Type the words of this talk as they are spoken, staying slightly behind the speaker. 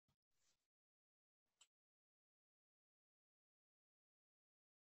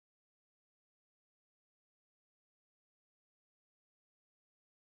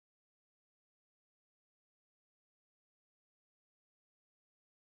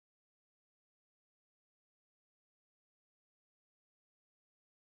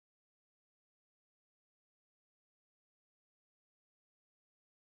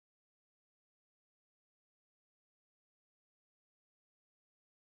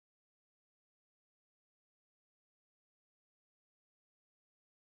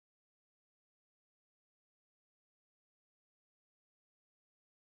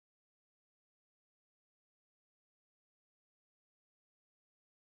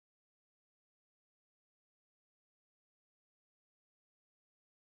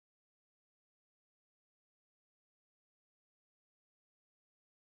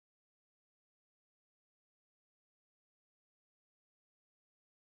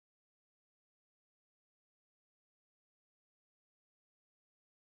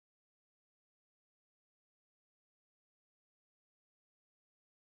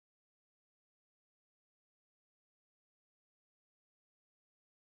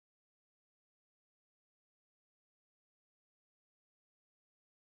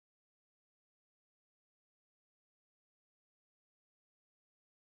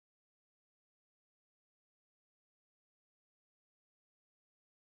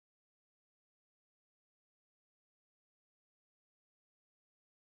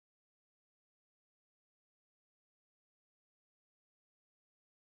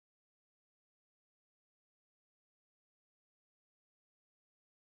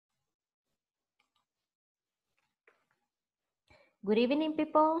Good evening,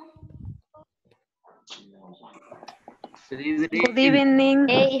 people. Good evening.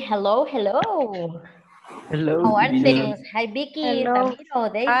 Hey, hello, hello. Hello, How are good evening. things? Hi, Vicky, Hello.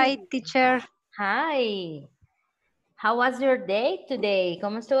 Ramiro, Hi, David. teacher. Hi. How was your day today?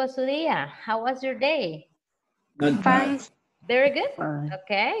 ¿Cómo estuvo su día? How was your day? Not Fine. bad. Very good. Fine.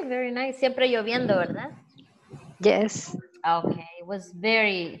 Okay, very nice. Siempre lloviendo, ¿verdad? Yes. Okay, it was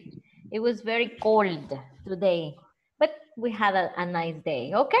very cold today, but we had a nice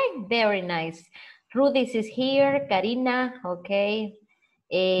day. Okay, very nice. Rudis is here, Karina, okay.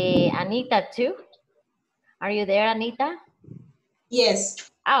 Anita too. Are you there, Anita?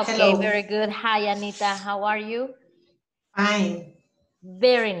 Yes. Okay, Hello. very good. Hi, Anita, how are you? Fine.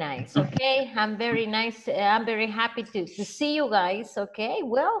 Very nice, okay. I'm very nice. I'm very happy to see you guys, okay.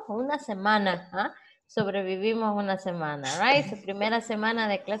 Well, una semana, ¿ah? Sobrevivimos una semana, right? Su primera semana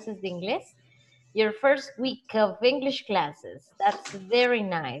de clases de inglés. Your first week of English classes. That's very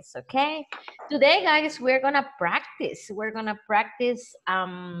nice, okay? Today, guys, we're gonna practice. We're gonna practice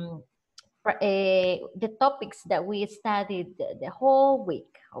the topics that we studied the whole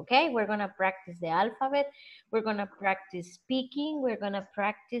week, okay? We're gonna practice the alphabet. We're gonna practice speaking. We're gonna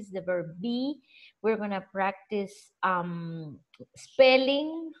practice the verb be. We're gonna practice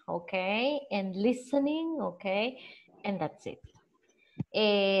spelling, okay? And listening, okay? And that's it.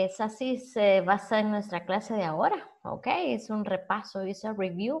 Así se basa en nuestra clase de ahora, ¿ok? Es un repaso, es a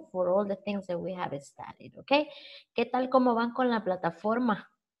review for all the things that we have studied, ¿ok? ¿Qué tal cómo van con la plataforma?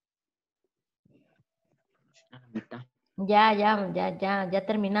 Ya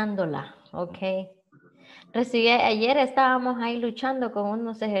terminándola, ¿ok? Ayer estábamos ahí luchando con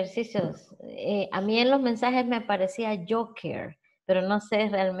unos ejercicios. A mí en los mensajes me aparecía Joker, pero no sé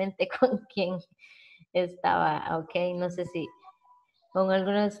realmente con quién estaba, ¿ok? No sé si con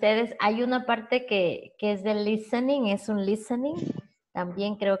alguno de ustedes. Hay una parte que es de listening, es un listening.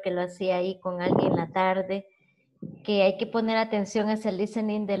 También creo que lo hacía ahí con alguien en la tarde, que hay que poner atención a ese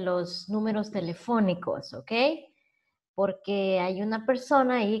listening de los números telefónicos, ¿ok? Porque hay una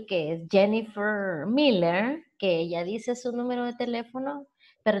persona ahí que es Jennifer Miller, que ella dice su número de teléfono,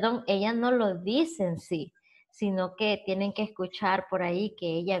 perdón, ella no lo dice en sí, sino que tienen que escuchar por ahí que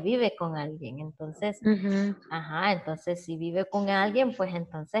ella vive con alguien. Entonces, entonces si vive con alguien, pues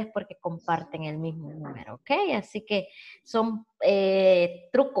entonces porque comparten el mismo número, ¿ok? Así que son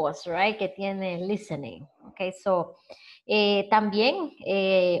trucos, right, que tiene listening, ¿ok? So, también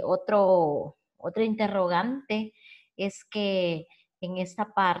otro interrogante es que en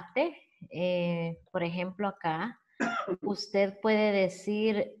esta parte, por ejemplo acá, usted puede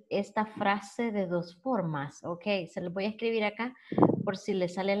decir esta frase de dos formas, ¿ok? Se lo voy a escribir acá por si le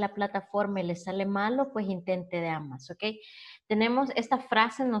sale la plataforma y le sale malo, pues intente de ambas, ¿ok? Tenemos esta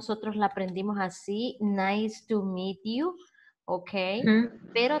frase, nosotros la aprendimos así, nice to meet you, ¿ok?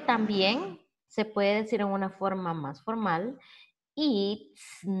 Pero también se puede decir en una forma más formal,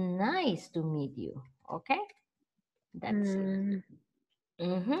 it's nice to meet you, ¿ok? That's it.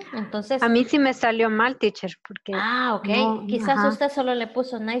 Entonces, A mí sí me salió mal, teacher, porque... ok. No, Quizás usted solo le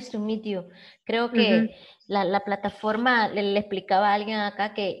puso nice to meet you. Creo que la plataforma le explicaba a alguien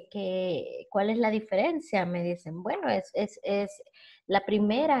acá que cuál es la diferencia. Me dicen, bueno, la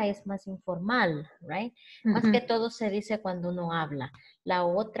primera es más informal, right? Más que todo se dice cuando uno habla. La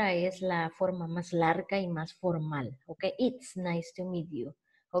otra es la forma más larga y más formal, ok. It's nice to meet you,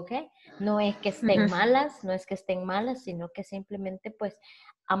 ok. No es que estén malas, sino que simplemente pues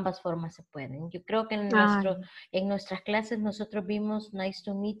ambas formas se pueden. Yo creo que en nuestras clases nosotros vimos nice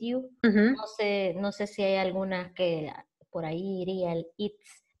to meet you. No sé si hay alguna que por ahí iría el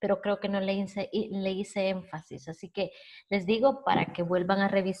it's, pero creo que no le hice énfasis. Así que les digo para que vuelvan a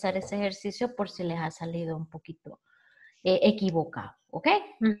revisar ese ejercicio por si les ha salido un poquito equivocado. Okay?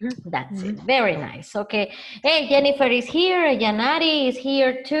 That's it. Very nice. Okay. Hey, Jennifer is here. Yanari is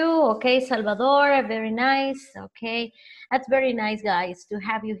here too. Okay, Salvador, very nice. Okay. That's very nice, guys, to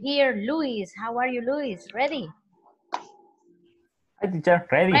have you here. Luis, how are you, Luis? Ready? Hi, teacher.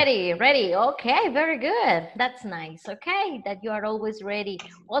 Ready. Ready. Okay, very good. That's nice. Okay, that you are always ready.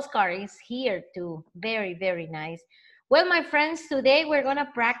 Oscar is here too. Very, very nice. Well, my friends, today we're going to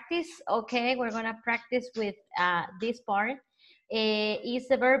practice, okay? We're going to practice with this part. Is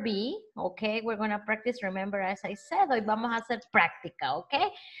the verb be, okay? We're going to practice, remember, as I said, hoy vamos a hacer práctica, okay?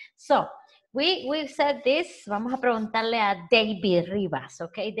 So, we said this, vamos a preguntarle a David Rivas,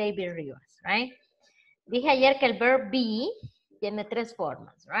 okay? David Rivas, right? Dije ayer que el verb be tiene tres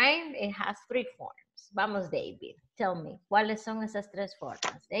formas, right? It has three forms. Vamos, David, tell me, ¿cuáles son esas tres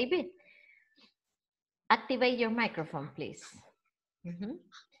formas? David, activate your microphone, please.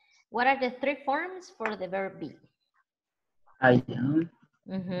 What are the three forms for the verb be? I am.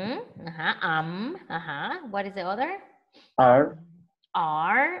 What is the other? Are.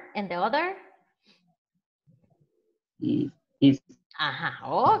 And the other? Is.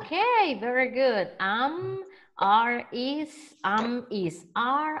 Okay, very good. Are, is, are, is,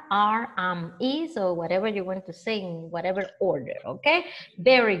 or whatever you want to say in whatever order, okay?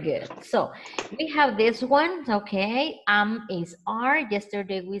 Very good. So we have this one, okay? Is, are.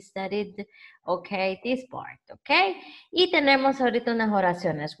 Yesterday we studied, okay, this part, okay? Y tenemos ahorita unas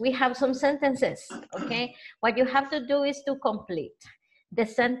oraciones. We have some sentences, okay? What you have to do is to complete the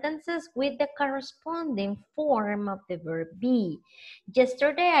sentences with the corresponding form of the verb be.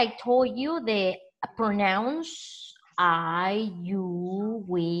 Yesterday I told you the pronouns I, you,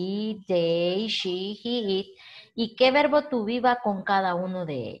 we, they, she, he, it, y qué verbo to be va con cada uno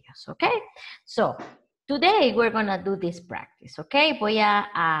de ellos, okay? So, today we're gonna do this practice, okay? Voy a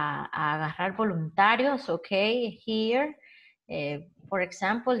agarrar voluntarios, okay, here. For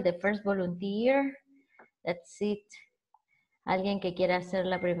example, the first volunteer, that's it. Alguien que quiera hacer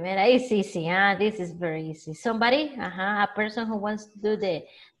la primera. It's easy. This is very easy. Somebody, a person who wants to do the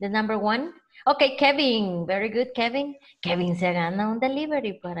number one. Okay, Kevin. Very good, Kevin. Kevin se gana un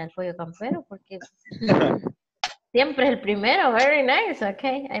delivery para el pollo campero porque siempre es el primero. Very nice.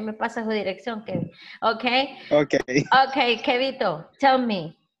 Okay, ahí me pasa su dirección, Kevin. Okay. Okay. Okay, Kevito, tell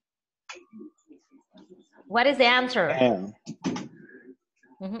me. What is the answer?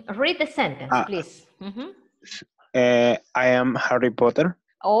 Read the sentence, please. I am Harry Potter.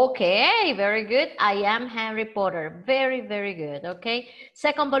 Okay, very good. I am Harry Potter. Very, very good. Okay.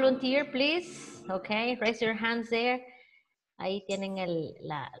 Second volunteer, please. Okay, raise your hands there. Ahí tienen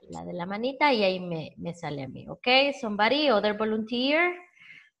la de la manita y ahí me sale a mí. Okay, somebody, other volunteer.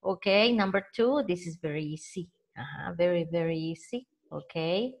 Okay, number 2. This is very easy. Very, very easy.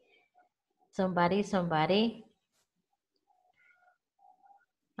 Okay. Somebody.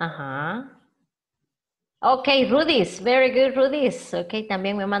 Okay, Rudis. Very good, Rudis. Okay,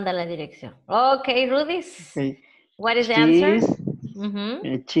 también me manda la dirección. Okay, Rudis. Okay. What is the answer?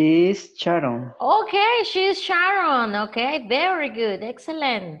 She's Sharon. Okay, she's Sharon. Okay, very good.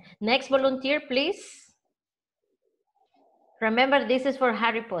 Excellent. Next volunteer, please. Remember, this is for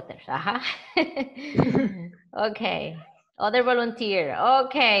Harry Potter. Okay. Other volunteer.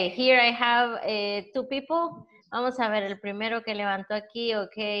 Okay, here I have 2 people. Vamos a ver el primero que levantó aquí.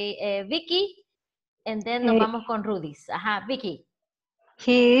 Okay, Vicky. And then nos vamos con Rudis. Vicky.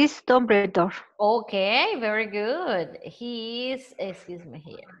 He is Dumbledore. Okay, very good. He is, excuse me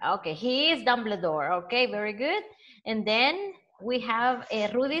here. Okay, he is Dumbledore. Okay, very good. And then we have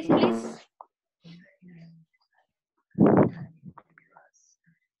Rudis, please.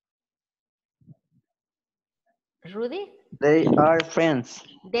 Rudy? They are friends.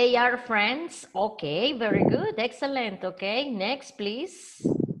 They are friends. Okay, very good. Excellent. Okay, next, please.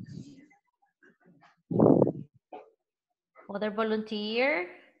 Other volunteer.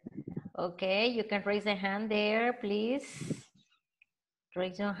 Okay, you can raise a hand there, please.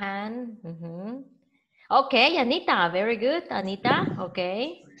 Raise your hand. Okay, Anita, very good. Anita,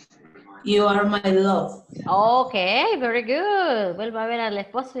 okay. You are my love. Okay, very good. Vuelva a ver al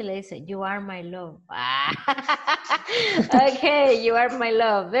esposo y le dice, you are my love. Okay, you are my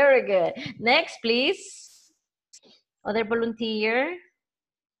love. Very good. Next, please. Other volunteer.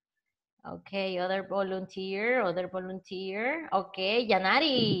 Okay, other volunteer. Okay,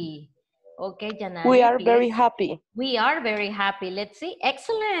 Yanari. Okay, Yanari. We are please. very happy. We are very happy. Let's see.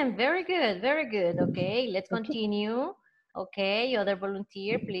 Excellent. Very good. Very good. Okay, let's continue. Okay, other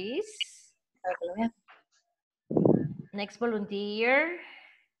volunteer, please. Next volunteer.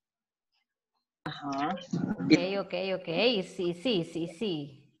 Okay.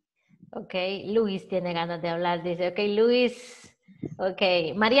 Sí. Okay, Luis tiene ganas de hablar. Dice, okay, Luis.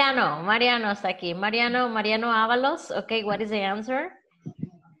 Okay, Mariano está aquí. Mariano Ábalos. Okay, what is the answer?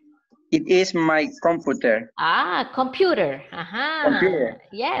 It is my computer. Computer. Computer.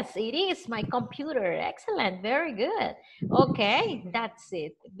 Yes, it is my computer. Excellent. Very good. Okay, that's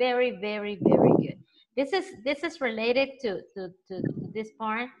it. Very, very, very good. This is related to this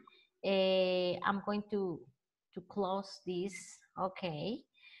part. I'm going to close this. Okay.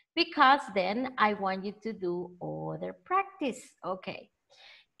 Because then I want you to do other practice. Okay.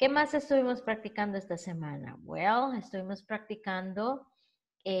 ¿Qué más estuvimos practicando esta semana? Well, estuvimos practicando,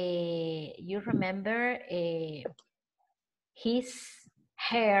 you remember, his,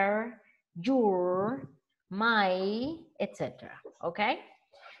 her, your, my, etc. Okay?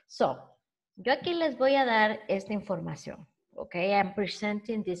 So, yo aquí les voy a dar esta información. Okay? I'm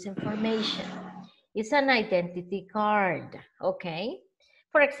presenting this information. It's an identity card. Okay?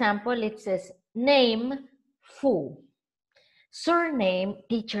 For example, it says name, full. Surname,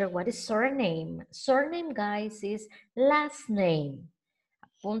 teacher, what is surname? Surname, guys, is last name.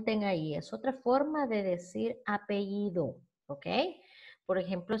 Apunten ahí, es otra forma de decir apellido, ¿ok? Por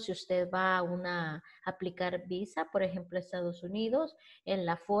ejemplo, si usted va a aplicar visa, por ejemplo, a Estados Unidos, en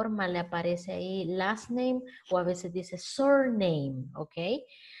la forma le aparece ahí last name o a veces dice surname, ¿ok?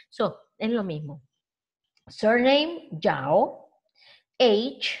 So, es lo mismo. Surname, Yao.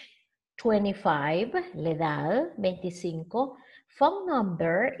 Age, 25, la edad, 25. Phone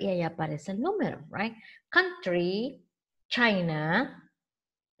number, y ahí aparece el número, right? Country, China.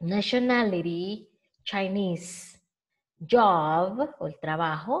 Nationality, Chinese. Job, o el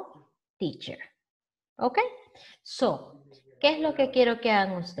trabajo, teacher. ¿Ok? So, ¿qué es lo que quiero que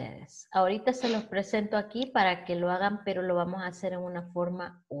hagan ustedes? Ahorita se los presento aquí para que lo hagan, pero lo vamos a hacer en una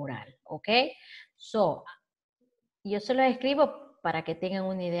forma oral. ¿Ok? So, yo se los escribo para que tengan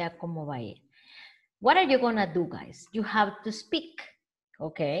una idea cómo va a ir. What are you gonna do, guys? You have to speak.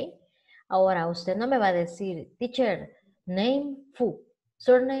 ¿Ok? Ahora, usted no me va a decir, teacher, name, Fu,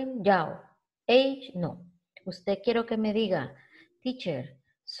 surname, Yao, age, no. Usted quiero que me diga, teacher,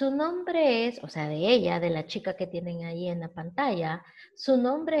 su nombre es, o sea, de ella, de la chica que tienen ahí en la pantalla, su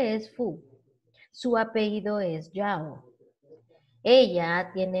nombre es Fu, su apellido es Yao. Ella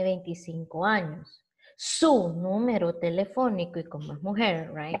tiene 25 años. Su número telefónico, y como es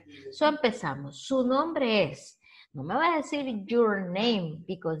mujer, right? So empezamos. Su nombre es, no me va a decir your name,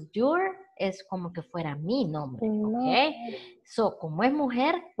 because your es como que fuera mi nombre, ¿ok? So, como es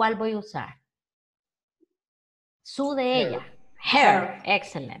mujer, ¿cuál voy a usar? Su de ella. Her.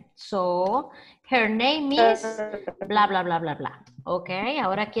 Excellent. So, her name is bla, bla, bla, bla, bla. Ok,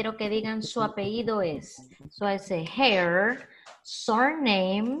 ahora quiero que digan su apellido es. So, I say her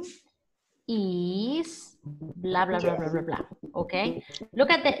surname is bla, bla, bla, bla, bla, bla. Ok,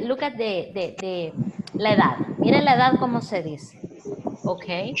 look at the la edad. Miren la edad como se dice.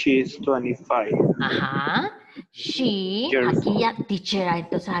 Ok. She's 25. Ajá. She, Years. aquí ya, teacher,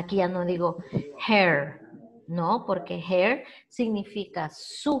 entonces aquí ya no digo her, ¿no? Porque her significa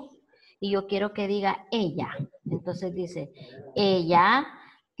su. Y yo quiero que diga ella. Entonces dice, ella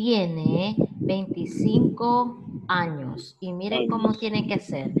tiene 25 años. Y miren cómo tiene que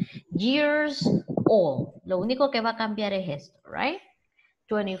ser. Years old. Lo único que va a cambiar es esto, right?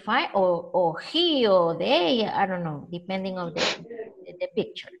 25 o he o they, I don't know, depending on the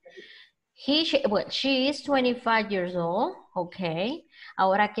picture. She is 25 years old, ok.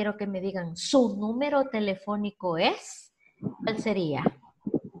 Ahora quiero que me digan, ¿su número telefónico es? ¿Cuál sería?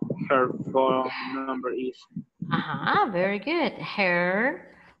 Her phone number is. Ajá, very good.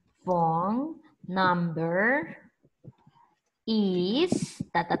 Her phone number is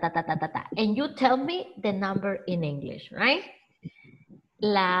ta ta ta ta ta ta ta. And you tell me the number in English, right?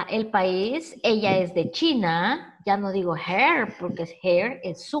 El país, ella es de China, ya no digo her, porque her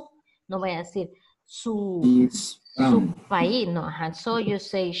es su, no voy a decir su país, no, ajá. So you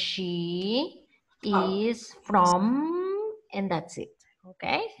say she is from, and that's it,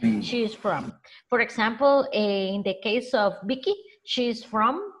 okay? She is from. For example, in the case of Vicky, she is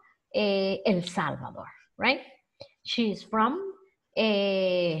from El Salvador, right? She is from,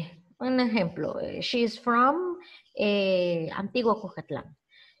 un ejemplo, she is from Antiguo Cucatlán.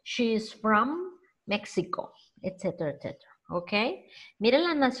 She is from Mexico, etcétera, etcétera. ¿Ok? Miren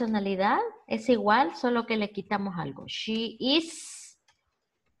la nacionalidad, es igual, solo que le quitamos algo. She is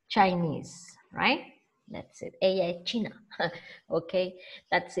Chinese, right? That's it. Ella es china. Okay,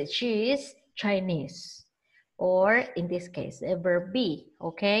 that's it. She is Chinese. Or, in this case, a verb be,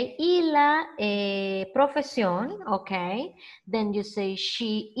 okay? Y la profesión, okay? Then you say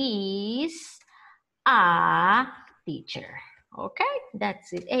she is a teacher. Okay,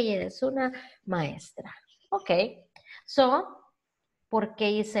 that's it. Ella es una maestra. Okay, so, ¿por qué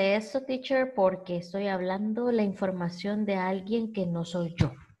hice eso, teacher? Porque estoy hablando la información de alguien que no soy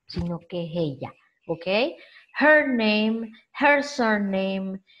yo, sino que es ella. Okay, her name, her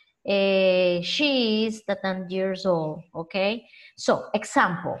surname, she is that years old. Okay, so,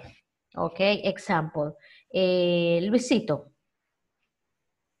 example. Okay, example. Luisito,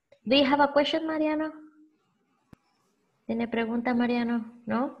 do you have a question, Mariano? ¿Tiene pregunta, Mariano?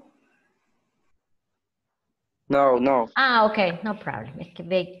 ¿No? No, no. Ah, ok, no problem. Es que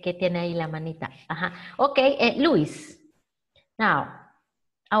ve que tiene ahí la manita. Ajá. Ok, Luis. Now,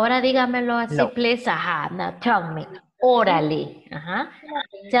 ahora dígamelo así, No. please. Ajá. Now, tell me. Orally. Ajá.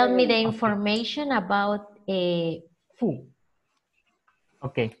 Tell me the information about food.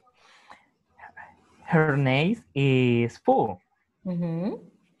 Okay. Her name is Fu.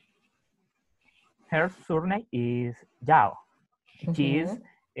 Her surname is Yao. She is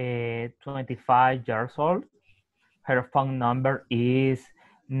 25 years old. Her phone number is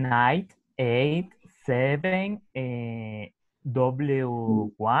 987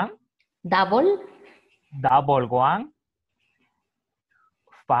 W1 Double.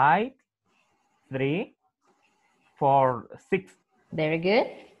 115346. Very good.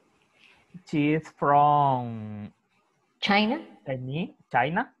 She is from China.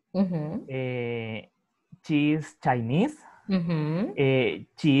 China. She is Chinese.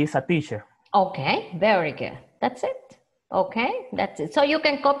 She is a teacher. Okay, very good. That's it. Okay, that's it. So you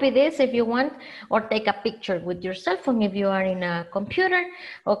can copy this if you want, or take a picture with your cell phone if you are in a computer.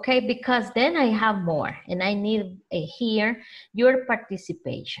 Okay, because then I have more and I need here your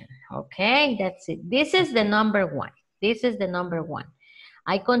participation. Okay, that's it. This is the number one. This is the number one.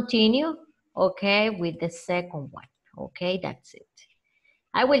 I continue, okay, with the second one. Okay, that's it.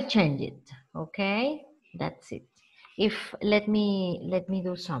 I will change it. Okay, that's it. Let me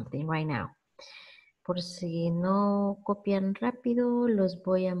do something right now. Por si no copian rápido, los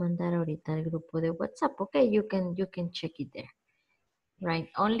voy a mandar ahorita al grupo de WhatsApp. Okay, you can check it there. Right,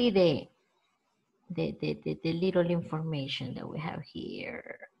 only the little information that we have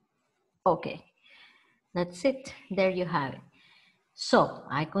here. Okay, that's it. There you have it. So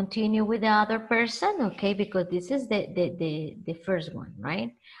I continue with the other person, okay, because this is the first one,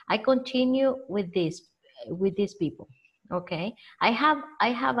 right? I continue with these people, okay? I have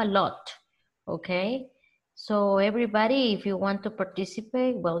a lot, okay? So everybody, if you want to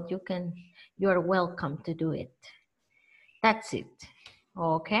participate, well, you are welcome to do it. That's it,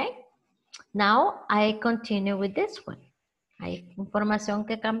 okay? Now I continue with this one. Hay información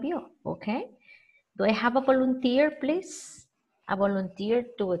que cambió, okay? Do I have a volunteer, please? A volunteer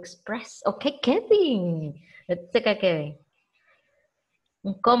to express. Okay, Kevin. Checa, Kevin.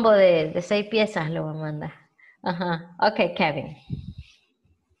 Un combo de 6 piezas lo voy a mandar. Ajá. Okay, Kevin.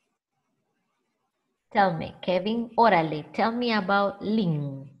 Tell me, Kevin, orally, tell me about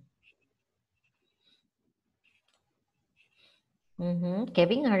Lynn.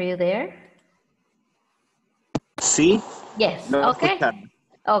 Kevin, are you there? Sí. Yes, Lo okay. escucharon.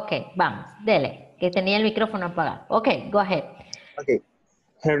 Okay, vamos, dele, que tenía el micrófono apagado. Okay, go ahead. Okay.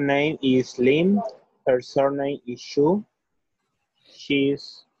 Her name is Lim. Her surname is Shu.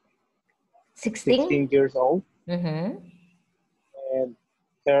 She's 16 years old. And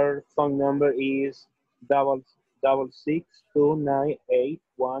her phone number is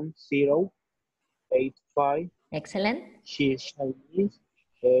 662981085. Excellent. She's Chinese.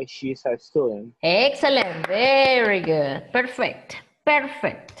 She's a student. Excellent. Very good. Perfect.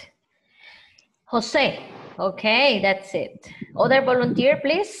 Perfect. Jose. Okay, that's it. Other volunteer,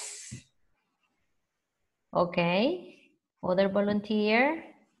 please. Okay. Other volunteer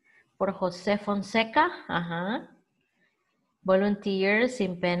por José Fonseca. Ajá. Volunteer,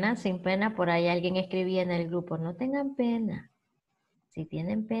 sin pena, sin pena. Por ahí alguien escribía en el grupo. No tengan pena. Si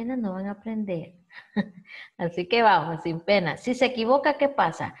tienen pena, no van a aprender. Así que vamos, sin pena. Si se equivoca, ¿qué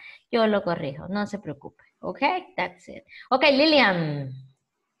pasa? Yo lo corrijo, no se preocupe. Ok, that's it. Ok, Lilian.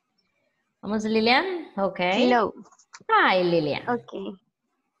 Vamos, Lilian. Ok. Hello. Hi, Lilian. Okay.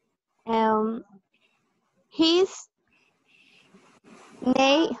 His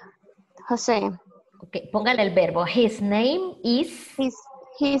name, Jose. Ok, póngale el verbo. His name is...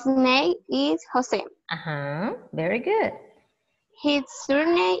 His name is Jose. Ajá, very good. His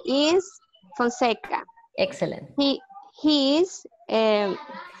surname is Fonseca. Excellent. He is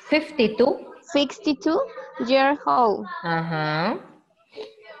 52. 62 years old. Ajá.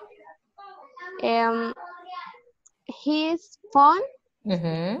 His phone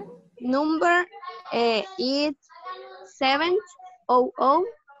number is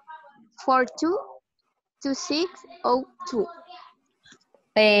 700-42-2602.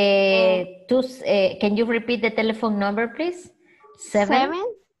 Can you repeat the telephone number, please? 700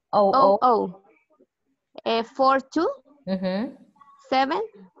 42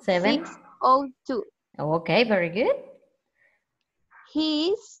 7602. Okay, very good. He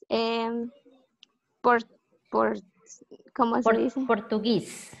is ¿cómo se dice?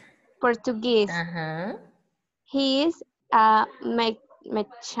 Portugués. Portuguese. Ajá. He is a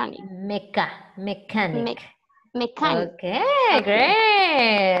mechanic. Mechanic. Mechanic. Okay,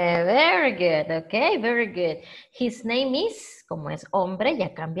 great. Very good. Okay, very good. His name is, como es hombre, ya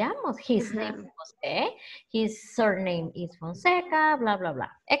cambiamos. His name is Jose. His surname is Fonseca, blah, blah, blah.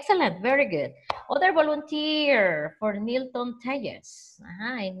 Excellent, very good. Other volunteer for Nilton Telles.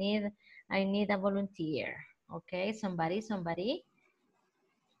 I need a volunteer. Okay, somebody.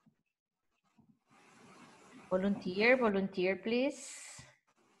 Volunteer, please.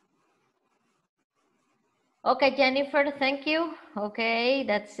 Okay, Jennifer, thank you. Okay,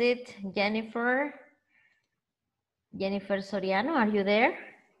 that's it, Jennifer. Jennifer Soriano, are you there?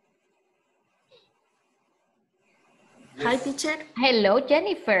 Hi, teacher. Hello,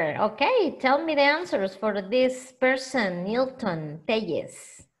 Jennifer. Okay, tell me the answers for this person, Nilton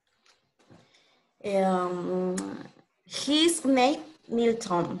Telles. His name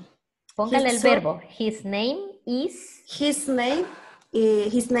Milton. Póngale el verbo. His name is. His name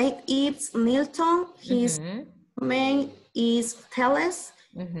is Milton. His name is Teles.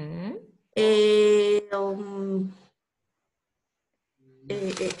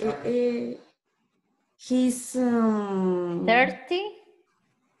 He's 30.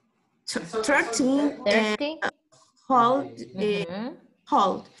 13. 30. Hold.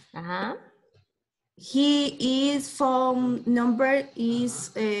 He is from number is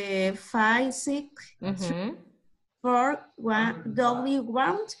 5 6 4 1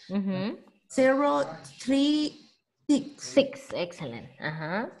 W1 0 3 6. 6. Excellent.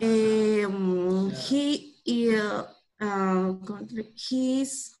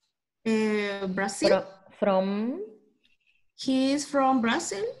 He's Brazil. From. He is from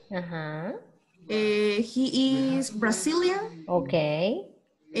Brazil. He is Brazilian. Okay.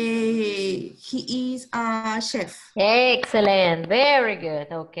 He is a chef. Excellent. Very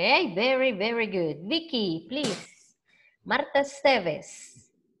good. Okay. Very, very good. Vicky, please. Marta Esteves.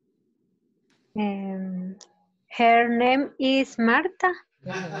 Her name is Marta.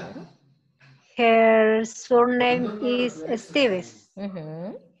 Her surname is Esteves.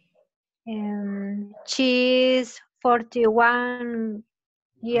 She's 41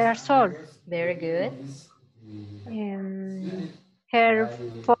 years old. Very good. Her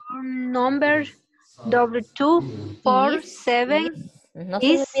phone number W247 no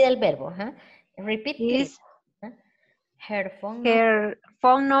se olvide el verbo. Repeat, please. Her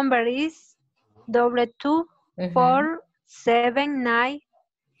phone number is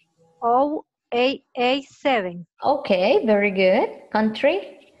W247908887. Okay, very good.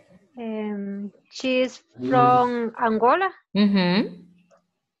 Country? She's from Angola.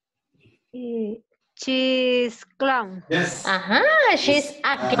 She's clown. She's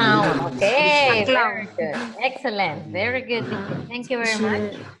a clown. Okay, very good. Excellent. Very good, Vicky. Thank you very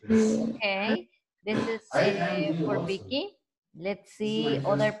much. Okay, this is for Vicky. Let's see,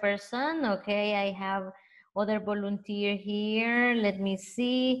 other person. Okay, I have other volunteer here. Let me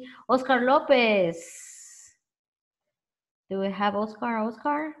see. Oscar Lopez. Do we have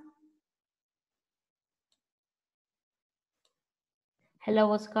Oscar?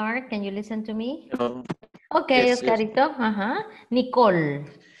 Hello, Oscar. Can you listen to me? Hello. Okay, Yes, Oscarito. Nicole.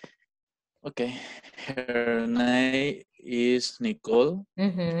 Okay. Her name is Nicole.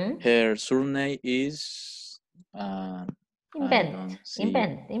 Her surname is... invent.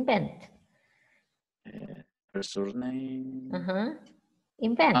 Her surname...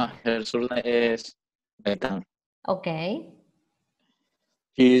 Invent. Her surname is Gaetan. Okay.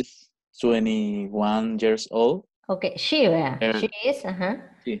 She's 21 years old. Okay, she is.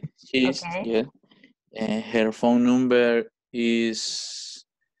 She's, okay. Yeah. Her phone number is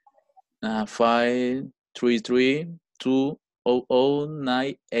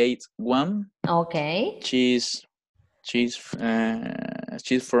 533-200-981. Okay. She's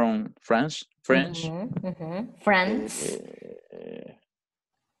from France. France.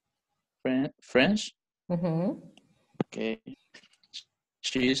 French. Okay.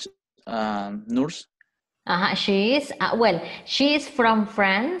 She's nurse. She's from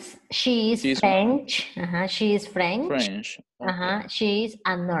France. She's French. She's French. Okay. She's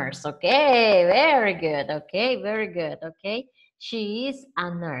a nurse. Okay, very good. Okay, very good. Okay. She is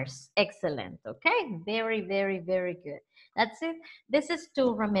a nurse. Excellent. Okay, very, very, very good. That's it. This is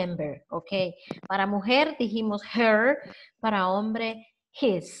to remember. Okay. Para mujer dijimos her. Para hombre,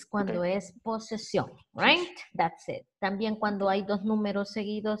 his. Cuando es posesión. Right? That's it. También cuando hay dos números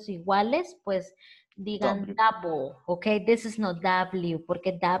seguidos iguales, pues digan double, okay? This is not W,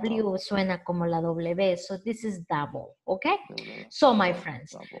 porque W suena como la W, so this is double, okay? So, my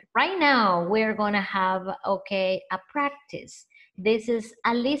friends, right now we're gonna have, okay, a practice. This is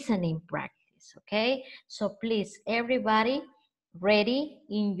a listening practice, okay? So, please, everybody, ready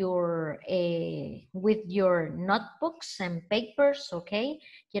in your, with your notebooks and papers, okay?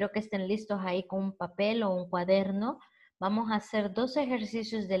 Quiero que estén listos ahí con un papel o un cuaderno. Vamos a hacer 2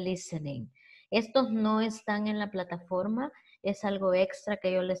 ejercicios de listening. Estos no están en la plataforma, es algo extra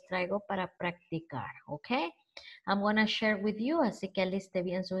que yo les traigo para practicar, ¿ok? I'm going to share with you, así que aliste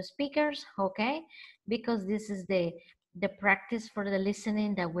bien sus speakers, ¿ok? Because this is the practice for the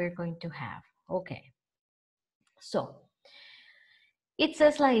listening that we're going to have, ¿ok? So, it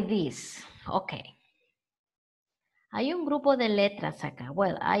says like this, ¿ok? Hay un grupo de letras acá,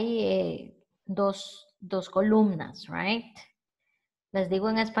 well, hay dos columnas, right? Les digo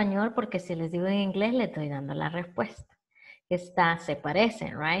en español porque si les digo en inglés le estoy dando la respuesta. Se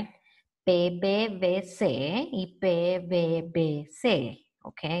parecen, right? PBBC y PBBC,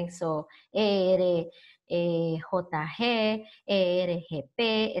 okay? So, JG,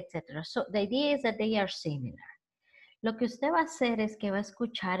 ERGP, etc. So, the idea is that they are similar. Lo que usted va a hacer es que va a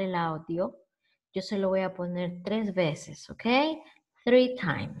escuchar el audio. Yo se lo voy a poner 3 veces, ¿ok? 3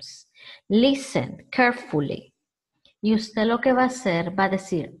 times. Listen carefully. Y usted lo que va a hacer, va a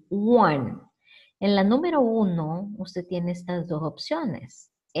decir one. En la número 1, usted tiene estas 2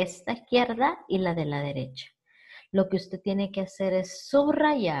 opciones. Esta izquierda y la de la derecha. Lo que usted tiene que hacer es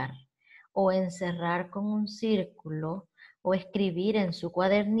subrayar o encerrar con un círculo o escribir en su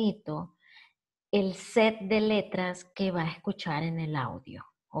cuadernito el set de letras que va a escuchar en el audio,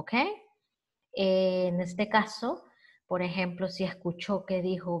 ¿ok? En este caso, por ejemplo, si escuchó que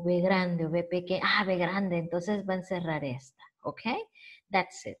dijo B grande o B pequeño, B grande, entonces va a encerrar esta, ¿ok?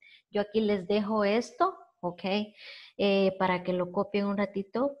 That's it. Yo aquí les dejo esto, ¿ok? Para que lo copien un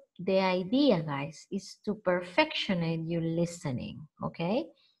ratito. The idea, guys, is to perfectionate your listening, ¿ok?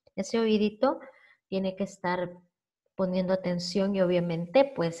 Ese oídito tiene que estar poniendo atención y obviamente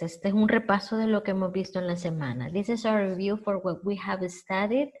pues este es un repaso de lo que hemos visto en la semana. This is a review for what we have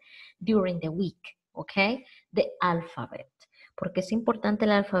studied during the week, okay? The alphabet, porque es importante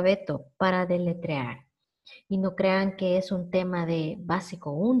el alfabeto para deletrear. Y no crean que es un tema de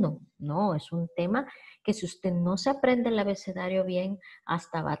básico 1, no, es un tema que si usted no se aprende el abecedario bien,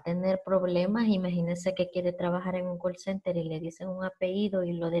 hasta va a tener problemas. Imagínense que quiere trabajar en un call center y le dicen un apellido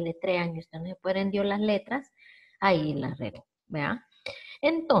y lo deletrean y usted no se aprendió las letras, ahí la regó, ¿vea?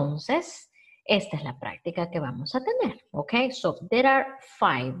 Entonces, esta es la práctica que vamos a tener, ¿ok? So, there are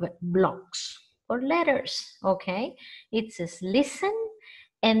 5 blocks or letters, ¿ok? It says listen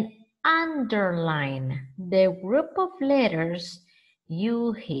and underline the group of letters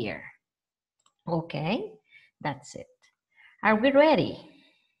you hear. Okay, that's it. Are we ready?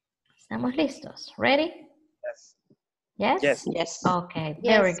 ¿Estamos listos? Ready? Yes. Yes? Yes. Yes. Okay,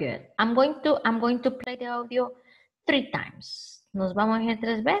 very Yes. good. I'm going to play the audio 3 times. Nos vamos a ir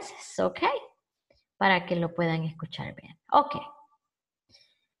 3 veces, okay? Para que lo puedan escuchar bien. Okay.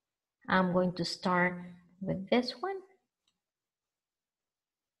 I'm going to start with this one.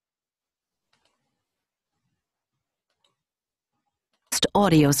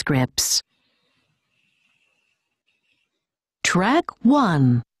 Audio scripts. Track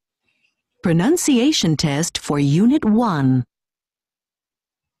 1. Pronunciation test for Unit 1.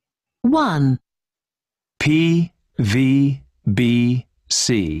 1. P, V, B,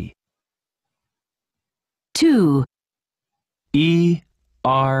 C. 2. E,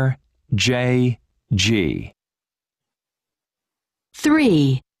 R, J, G.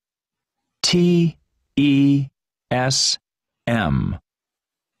 3. T, E, S, M.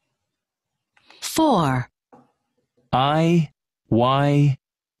 4. I, Y,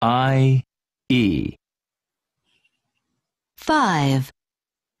 I, E. 5.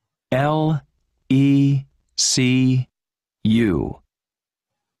 L, E, C, U.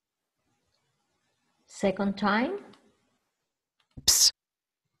 Second time.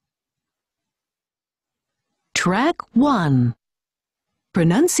 Track 1.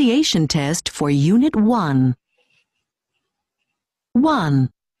 Pronunciation test for Unit 1. 1.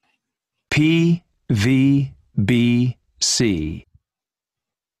 P, V, B, C.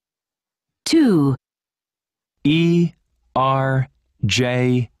 2. E, R,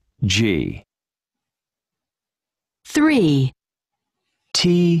 J, G. 3.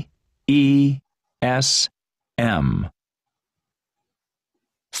 T, E, S, M.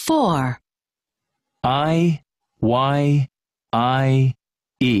 4. I, Y, I,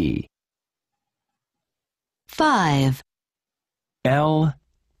 E. 5. L,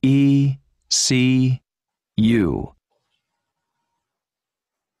 E, C, U.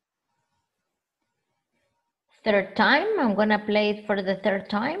 Third time, I'm gonna play it for the 3rd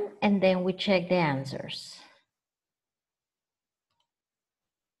time and then we check the answers.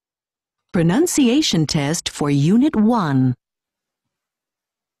 Pronunciation test for Unit 1.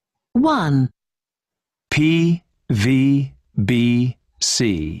 1. P, V, B,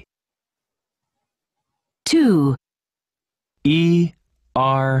 C. 2. E,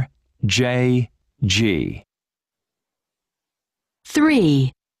 R, J, G.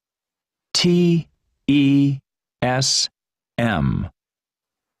 3. T, E, S, M.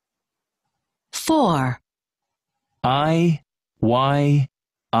 4. I, Y,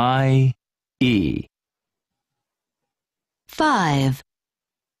 I, E. 5.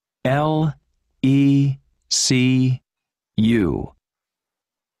 L, E, C, U.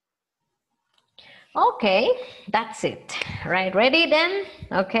 Okay, that's it. Right, ready then?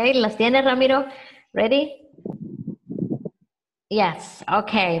 Okay, ¿las tiene Ramiro? Ready? Yes,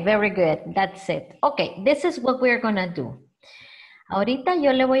 okay, very good. That's it. Okay, this is what we're gonna do. Ahorita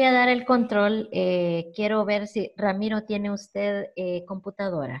yo le voy a dar el control. Quiero ver si Ramiro tiene usted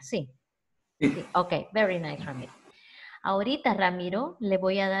computadora. Sí. Sí. Ok, very nice, Ramiro. Ahorita, Ramiro, le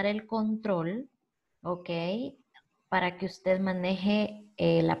voy a dar el control, ok, para que usted maneje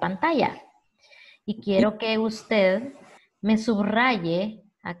la pantalla. Y quiero que usted me subraye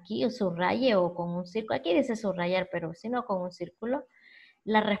aquí, o subraye o con un círculo. Aquí dice subrayar, pero si no con un círculo,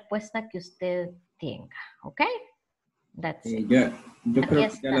 la respuesta que usted tenga, ¿ok? That's it. Yo creo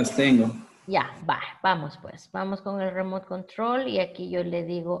que ya las tengo. Ya, vamos pues. Vamos con el remote control y aquí yo le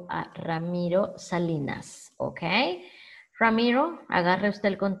digo a Ramiro Salinas, ¿ok? Ramiro, agarre usted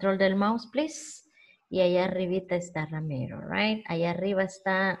el control del mouse, please. Y allá arribita está Ramiro, right? Allá arriba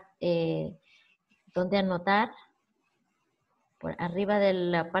está, ¿dónde anotar? Por arriba de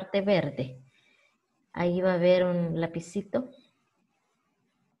la parte verde. Ahí va a haber un lapicito.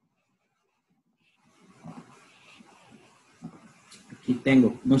 Aquí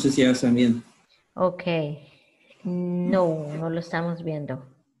tengo. No sé si ya están viendo. Ok. No, no lo estamos viendo.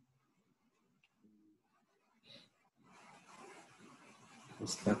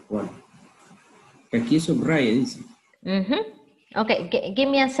 Está cual. Aquí subraya, dice. Ok,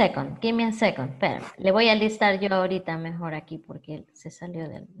 give me a second. Espera, le voy a listar yo ahorita mejor aquí porque se salió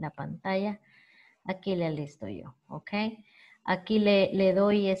de la pantalla. Aquí le listo yo, ok. Aquí le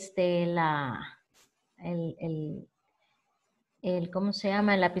doy ¿cómo se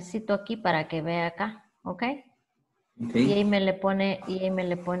llama? El lapicito aquí para que vea acá, ok. Y ahí me le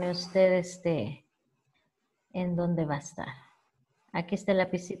pone usted en dónde va a estar. Aquí está el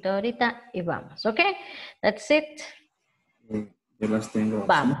lapicito ahorita y vamos, ok. That's it. Yo las tengo.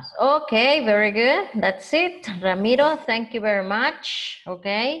 Vamos. ¿Sí? Ok, very good. That's it. Ramiro, thank you very much. Ok.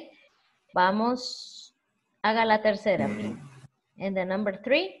 Vamos. Haga la tercera, please. And the number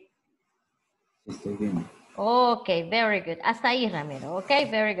 3. Estoy viendo. Ok, very good. Hasta ahí, Ramiro. Ok,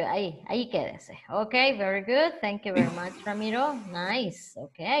 very good. Ahí quédese. Ok, very good. Thank you very much, Ramiro. Nice.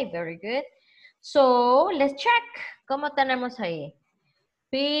 Ok, very good. So, let's check. ¿Cómo tenemos ahí?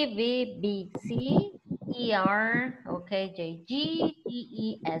 P, V, B, C, E, R, okay, J, G, T,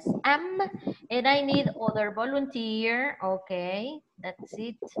 E, S, M, and I need other volunteer, okay, that's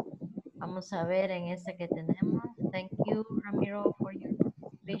it. Vamos a ver en este que tenemos. Thank you, Ramiro, for your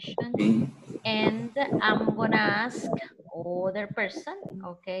participation. And I'm gonna ask other person,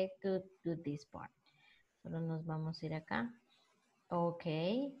 okay, to do this part. Solo nos vamos a ir acá.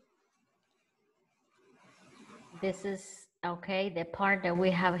 Okay. This is, okay, the part that we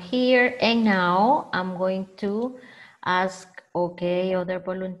have here. And now I'm going to ask, okay, other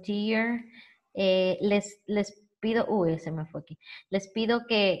volunteer. Les pido, se me fue aquí. Les pido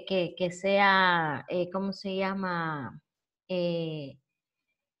que sea, ¿cómo se llama? Que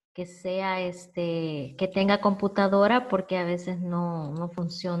sea que tenga computadora porque a veces no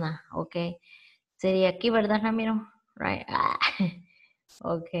funciona, ok. Sería aquí, ¿verdad, Ramiro? Right.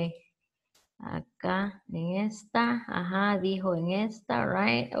 Ok. Acá, en esta, ajá, dijo en esta,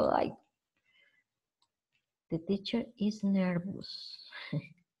 right? Oh, the teacher is nervous.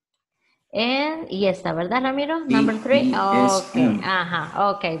 Y esta, ¿verdad, Ramiro? Number 3. Okay, ajá,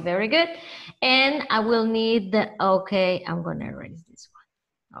 okay, very good. And I will need, okay, I'm gonna erase this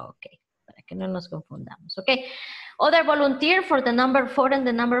one. Okay, para que no nos confundamos, okay. Other volunteer for the number 4 and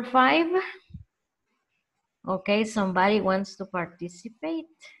the number 5. Okay, somebody wants to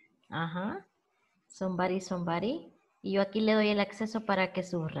participate. Ajá. Somebody. Y yo aquí le doy el acceso para que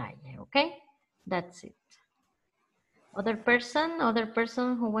subraye, ¿ok? That's it. Other person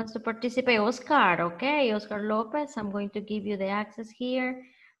who wants to participate. Oscar, ok. Oscar López, I'm going to give you the access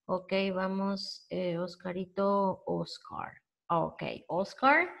here. Ok, vamos, Oscarito, Oscar. Ok,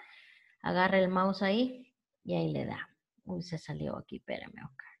 Oscar, agarra el mouse ahí y ahí le da. Uy, se salió aquí, espérame,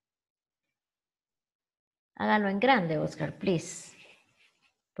 Oscar. Hágalo en grande, Oscar, please.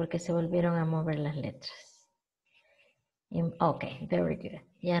 Porque se volvieron a mover las letras. Ok, very good.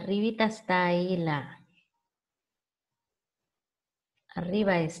 Y arribita está ahí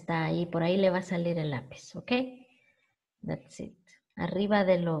arriba está ahí, por ahí le va a salir el lápiz, ok. That's it. Arriba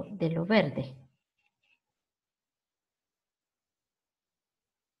de lo verde.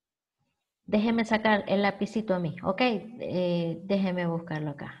 Déjeme sacar el lapicito a mí, ok. Déjeme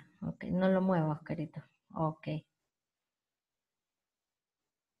buscarlo acá. Ok, no lo muevo, Oscarito. Ok.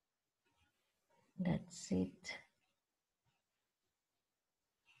 That's it.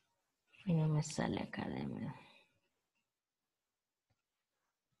 Y no me sale acá de nuevo.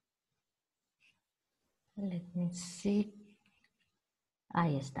 Let me see.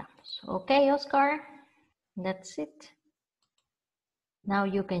 Ahí estamos. Ok, Oscar. That's it. Now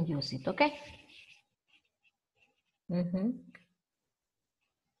you can use it, okay?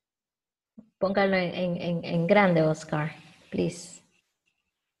 Póngalo en grande, Oscar, please.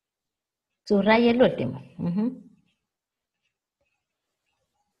 Subraya el último.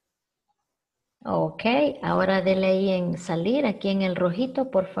 Ok, ahora dele ahí en salir, aquí en el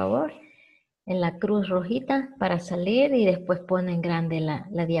rojito, por favor. En la cruz rojita para salir y después pone en grande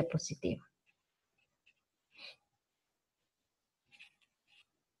la diapositiva.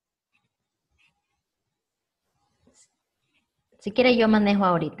 Si quiere yo manejo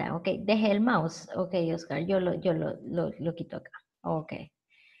ahorita, ok. Deje el mouse, ok, Oscar, yo lo quito acá. Ok,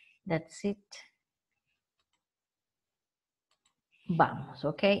 that's it. Vamos,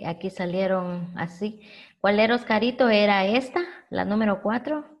 ok, aquí salieron así. ¿Cuál era, Oscarito? ¿Era esta, la número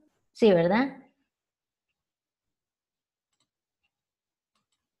 4? Sí, ¿verdad?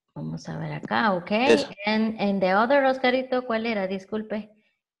 Vamos a ver acá, ok. Yes. And the other, Oscarito, ¿cuál era? Disculpe.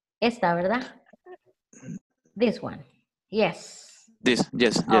 Esta, ¿verdad? This one. Yes. This,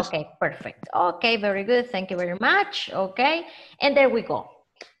 yes. Okay, perfect. Okay, very good. Thank you very much. Okay, and there we go.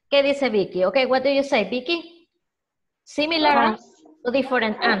 ¿Qué dice Vicky? Okay, what do you say, Vicky? Similar or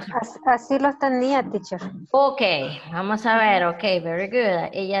different answer? Así los tenía, teacher. Okay, vamos a ver. Okay, very good.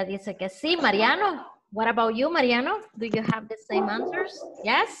 Ella dice que sí. Mariano, what about you, Mariano? Do you have the same answers?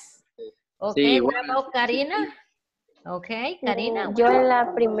 Yes? Okay, Sí, what about Karina? Okay, Karina. Yo en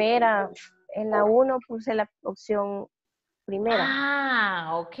la primera, en la 1 puse la opción primera.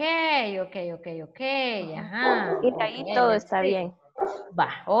 Ah, ok. Ajá. Y de ahí todo está bien.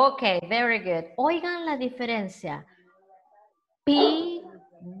 Va, ok, very good. Oigan la diferencia. P,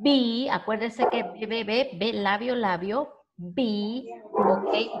 B, acuérdense que B, labio, B,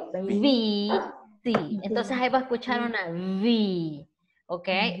 ok, V, C. Entonces ahí va a escuchar una V, ok.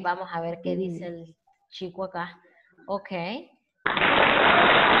 Vamos a ver qué dice el chico acá. Ok.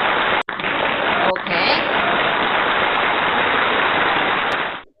 Ok.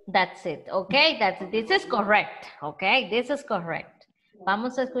 That's it, okay, this is correct, okay, this is correct.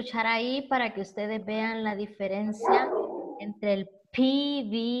 Vamos a escuchar ahí para que ustedes vean la diferencia entre el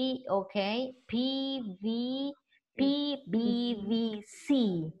PV, okay, PVBC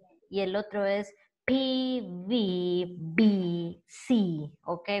y el otro es PVBC,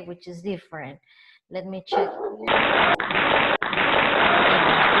 okay, which is different. Let me check.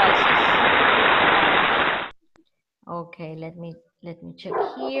 Okay, let me check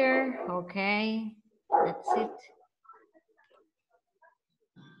here. Okay, that's it.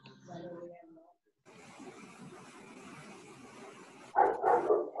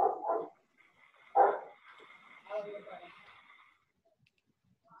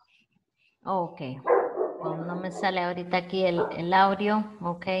 Okay, well, no me sale ahorita aquí el audio,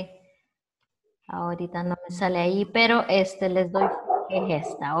 okay. Ahorita no me sale ahí, pero les doy es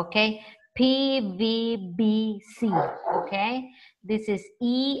esta, okay. PVBC, okay. This is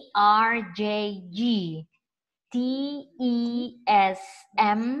ERJG.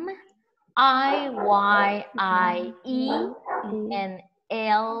 TESMIYIE and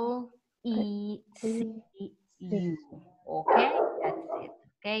LECU. Okay, that's it.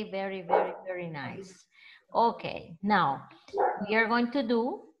 Okay, very, very, very nice. Okay, now we are going to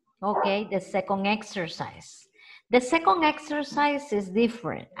do, okay, the second exercise. The second exercise is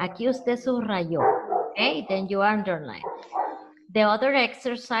different. Aquí usted subrayó, okay, then you underline. The other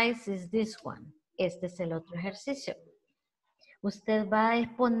exercise is this one. Este es el otro ejercicio. Usted va a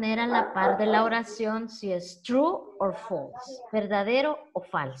exponer a la par de la oración si es true or false, verdadero o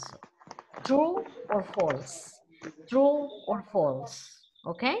falso. True or false. True or false.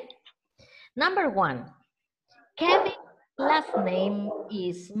 Okay? Number 1. Kevin's last name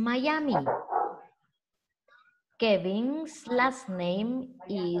is Miami. Kevin's last name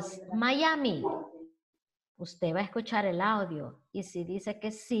is Miami. Usted va a escuchar el audio y si dice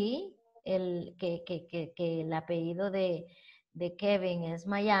que sí, que el apellido de Kevin es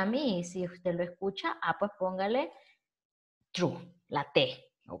Miami y si usted lo escucha, pues póngale true, la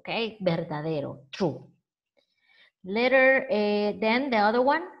T, ok, verdadero, true. Letter, then the other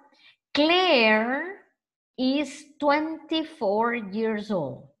one, Claire is 24 years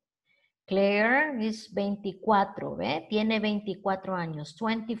old. Claire is 24, ¿ve? Tiene 24 años,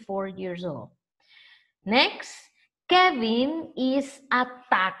 24 years old. Next, Kevin is a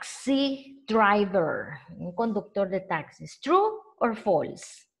taxi driver, un conductor de taxis. True or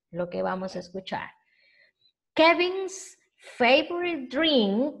false? Lo que vamos a escuchar. Kevin's favorite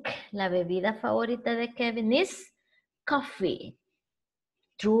drink, la bebida favorita de Kevin is coffee.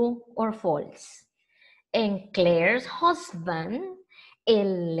 True or false? And Claire's husband,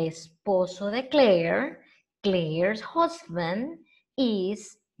 el esposo de Claire, Claire's husband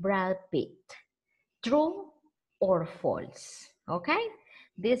is Brad Pitt. True or false? Okay?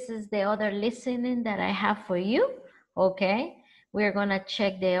 This is the other listening that I have for you. Okay? We're gonna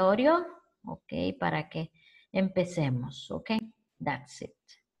check the audio. Okay, para que empecemos. Okay? That's it.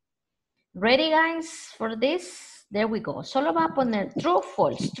 Ready, guys, for this? There we go. Solo va a poner true,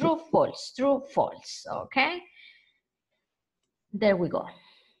 false, true, false, true, false. Okay? There we go.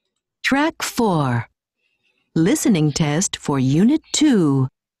 Track 4. Listening test for Unit 2.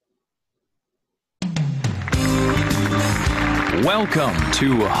 Welcome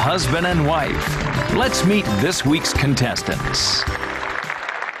to Husband and Wife. Let's meet this week's contestants.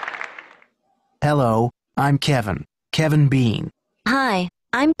 Hello, I'm Kevin Bean. Hi,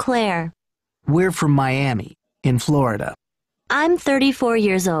 I'm Claire. We're from Miami, in Florida. I'm 34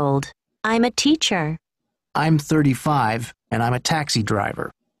 years old. I'm a teacher. I'm 35, and I'm a taxi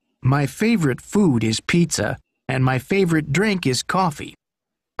driver. My favorite food is pizza, and my favorite drink is coffee.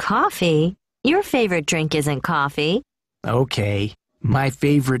 Coffee? Your favorite drink isn't coffee. Okay, my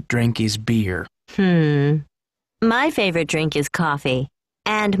favorite drink is beer. My favorite drink is coffee,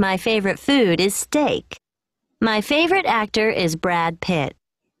 and my favorite food is steak. My favorite actor is Brad Pitt.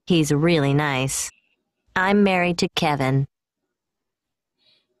 He's really nice. I'm married to Kevin.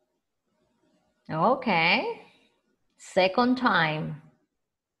 Okay. Second time.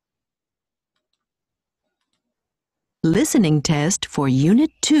 Listening test for Unit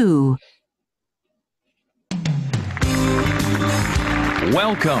 2.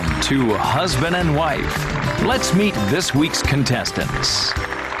 Welcome to Husband and Wife. Let's meet this week's contestants.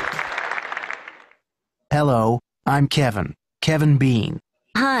 Hello, I'm Kevin Bean.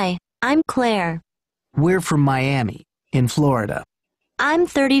 Hi, I'm Claire. We're from Miami, in Florida. I'm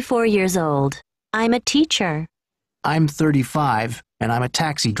 34 years old. I'm a teacher. I'm 35, and I'm a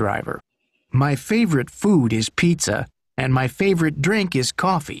taxi driver. My favorite food is pizza, and my favorite drink is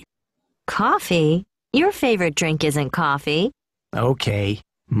coffee. Coffee? Your favorite drink isn't coffee. Okay,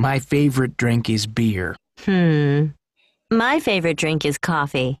 my favorite drink is beer. My favorite drink is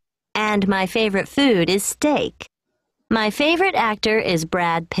coffee, and my favorite food is steak. My favorite actor is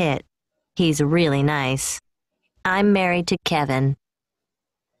Brad Pitt. He's really nice. I'm married to Kevin.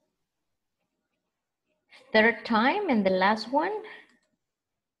 Third time and the last one.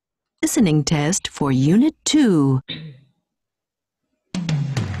 Listening test for Unit 2.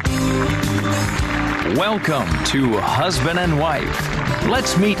 Welcome to Husband and Wife.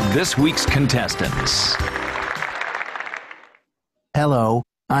 Let's meet this week's contestants. Hello,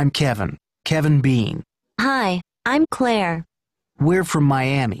 I'm Kevin Bean. Hi, I'm Claire. We're from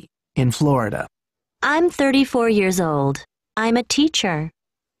Miami, in Florida. I'm 34 years old. I'm a teacher.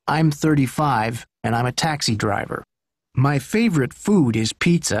 I'm 35, and I'm a taxi driver. My favorite food is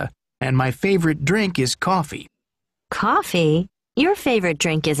pizza, and my favorite drink is coffee. Coffee? Your favorite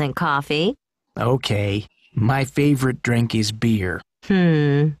drink isn't coffee. Okay, my favorite drink is beer.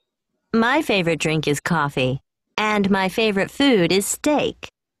 My favorite drink is coffee, and my favorite food is steak.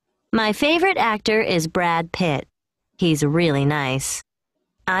 My favorite actor is Brad Pitt. He's really nice.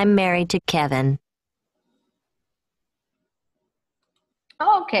 I'm married to Kevin.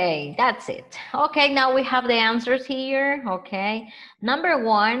 Okay, that's it. Okay, now we have the answers here. Okay, number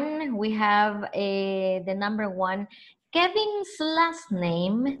one, we have the number one. Kevin's last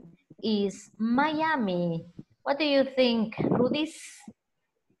name is Miami. What do you think, Rudis?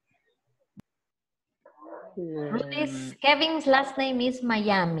 Rudis, Kevin's last name is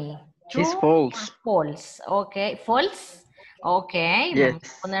Miami. True It's false. or false? Okay, false. Okay, Yes. vamos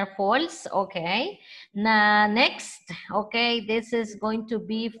a poner false. Okay. Now, next. Okay, this is going to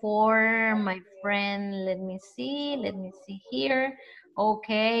be for my friend. Let me see here.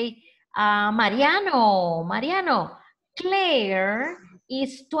 Okay. Mariano. Claire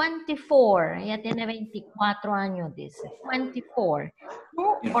is 24. Ella tiene 24 años, dice. 24.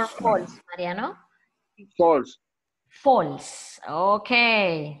 True or false, Mariano? False. False.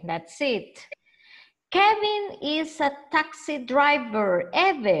 Okay, that's it. Kevin is a taxi driver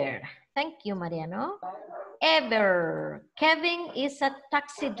ever. Thank you, Mariano. Ever. Kevin is a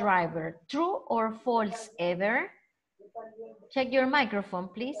taxi driver. True or false, ever? Check your microphone,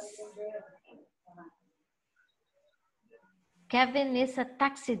 please. Kevin is a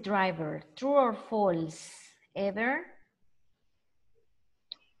taxi driver. True or false, ever?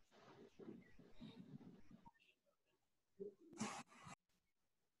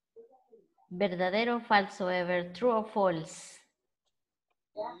 Verdadero o falso, ever. True or false?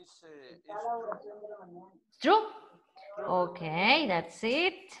 True. Okay, that's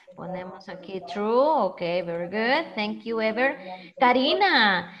it. Ponemos aquí true. Okay, very good. Thank you, Ever.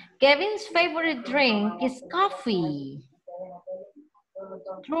 Karina, Kevin's favorite drink is coffee.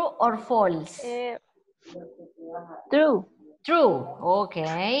 True or false? True. True.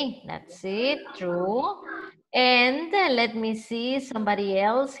 Okay, that's it. True. And let me see somebody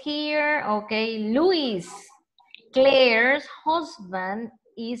else here. Okay, Luis. Claire's husband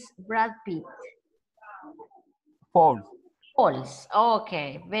is Brad Pitt. False. False.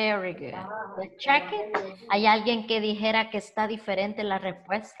 Okay, very good. Let's check it. ¿Hay alguien que dijera que está diferente la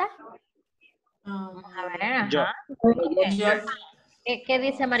respuesta? Vamos a ver, ajá. Okay. ¿Qué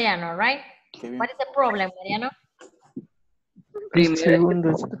dice Mariano, right? What is the problem, Mariano?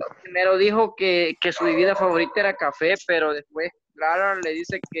 Primero dijo que su bebida favorita era café, pero después Clara le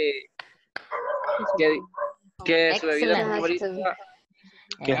dice que su bebida favorita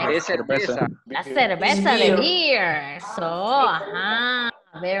es cerveza. La cerveza de beer. So, ajá,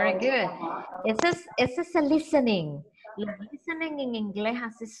 very good. Ese es el listening. Los listening en inglés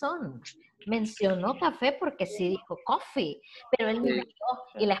así son. Mencionó café porque sí dijo coffee, pero él miró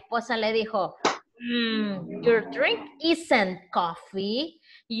y la esposa le dijo, your drink isn't coffee,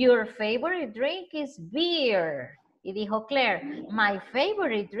 your favorite drink is beer. Y dijo Claire, my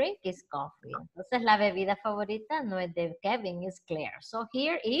favorite drink is coffee. Entonces la bebida favorita no es de Kevin, es Claire. So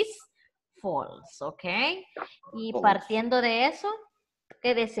here is false, ¿ok? Y partiendo de eso,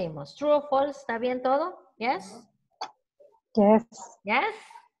 ¿qué decimos? True or false, ¿está bien todo? Yes? Yes. Yes?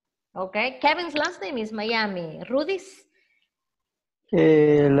 Ok. Kevin's last name is Miami. Rudy's?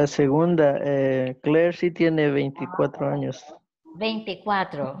 La segunda, Claire sí tiene 24 años.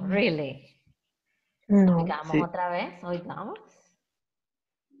 24, really. No. Oigamos Sí. otra vez, oigamos.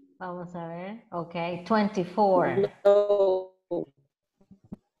 Vamos a ver. Ok, 24.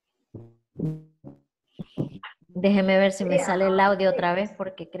 Déjeme ver si me sale el audio otra vez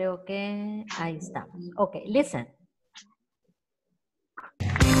porque creo que ahí estamos. Ok, listen.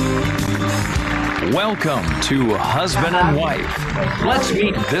 Welcome to Husband and Wife. Let's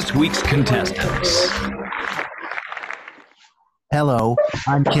meet this week's contestants. Hello,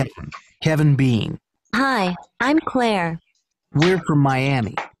 I'm Kevin Bean. Hi, I'm Claire. We're from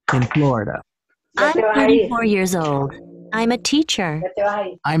Miami, in Florida. I'm 34 years old. I'm a teacher.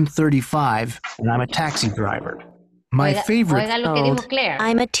 I'm 35, and I'm a taxi driver. My favorite... Oiga lo que dijo Claire.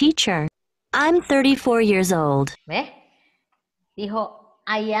 I'm a teacher. I'm 34 years old. ¿Ve? Dijo,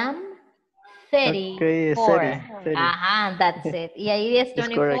 I am 34. Okay, 30. Ajá, that's it. Y ahí es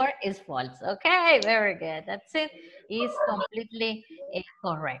 24 correct. is false. Okay, very good. That's it. Is completely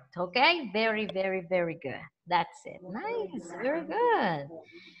correct. Okay, very, very, very good. That's it. Nice, very good.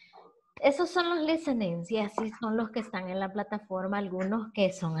 Esos son los listenings y así son los que están en la plataforma, algunos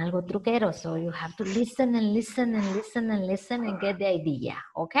que son algo truqueros. So you have to listen and listen and listen and listen and get the idea.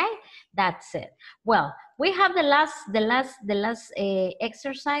 Okay, that's it. Well, we have the last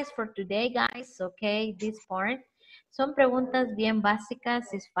exercise for today, guys. Okay, this part. Son preguntas bien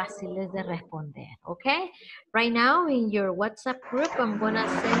básicas y fáciles de responder. Okay, right now in your WhatsApp group, I'm gonna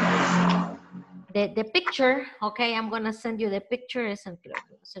send the picture, okay, I'm gonna send you the picture, creo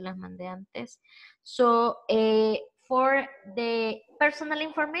que se las mandé antes. So, for the personal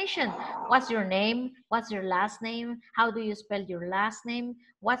information, what's your name, what's your last name, how do you spell your last name,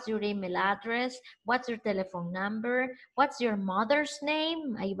 what's your email address, what's your telephone number, what's your mother's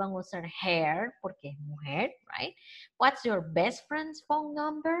name, ahí van a usar her, porque es mujer, right? What's your best friend's phone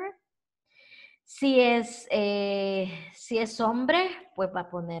number? Si es hombre, pues va a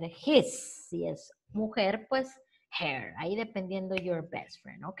poner his. Si es mujer, pues her. Ahí dependiendo your best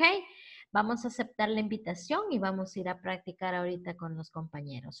friend, ¿ok? Vamos a aceptar la invitación y vamos a ir a practicar ahorita con los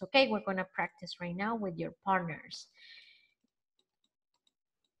compañeros, ¿ok? We're going to practice right now with your partners.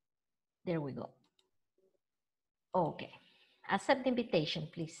 There we go. Ok. Accept the invitation,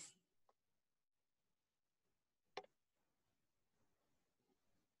 please.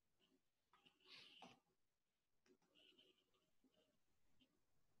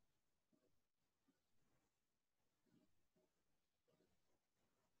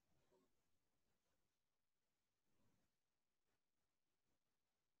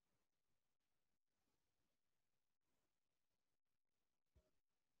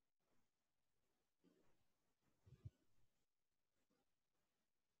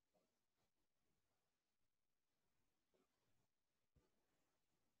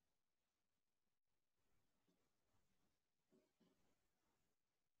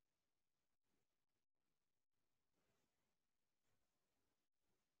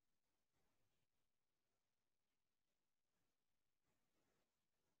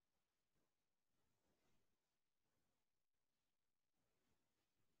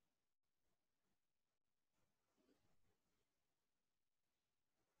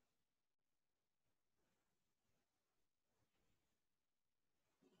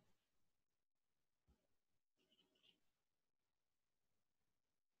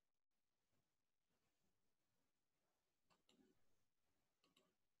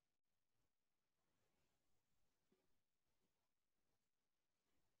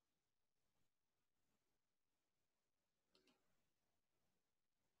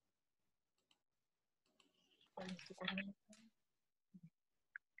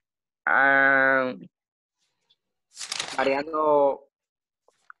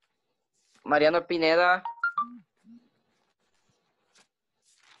 Mariano Pineda.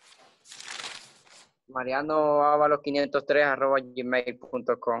 Mariano Ábalos 503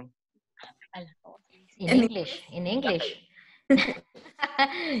 @gmail.com. In English. In English.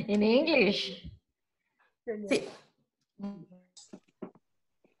 Sí.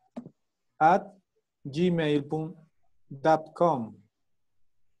 At gmail.com.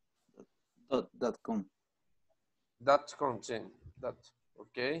 .com. .com, sí.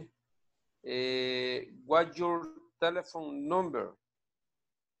 Okay. What's your telephone number?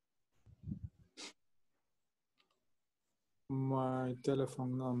 My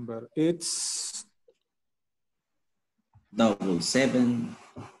telephone number, it's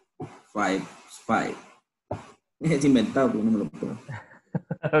 7755. Es inventado, pero no me lo puedo.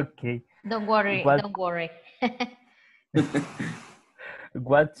 Okay. Don't worry, don't worry.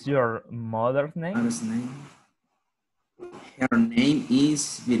 What's your mother's name? Mother's name. Her name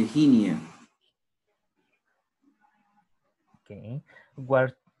is Virginia. Okay.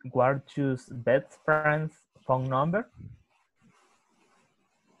 What's your best friend's phone number?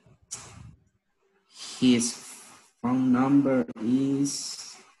 His phone number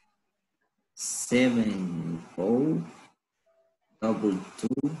is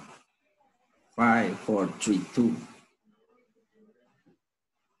 70225432.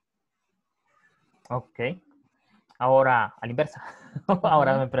 Ok. Ahora, a la inversa.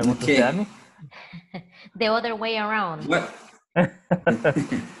 Ahora me pregunto usted a mí. The other way around. What?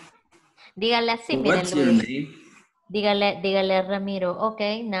 Dígale así, mire What's your Luis. name? Dígale a Ramiro.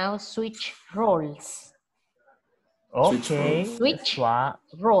 Okay, now switch roles. Okay. Switch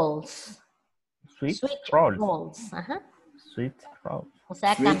roles. Switch roles. Ajá. Switch roles. O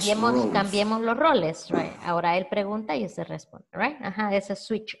sea, Switch roles. cambiemos los roles, right? Ahora él pregunta y usted responde, right? Ajá, ese es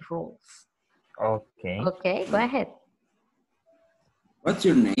switch roles. Okay. Okay, go ahead. What's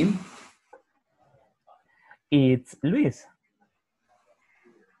your name? It's Luis.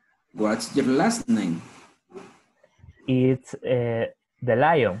 What's your last name? It's the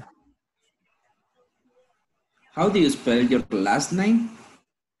lion. How do you spell your last name?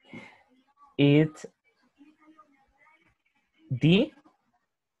 It's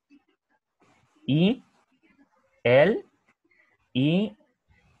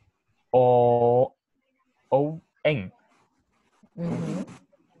D-E-L-I-O-N.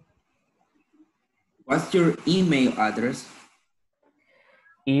 What's your email address?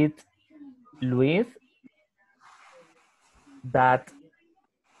 It's Luis that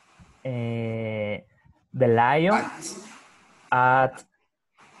the lion at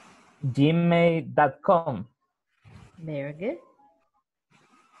gmail.com. Very good.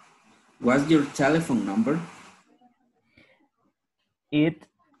 What's your telephone number? It's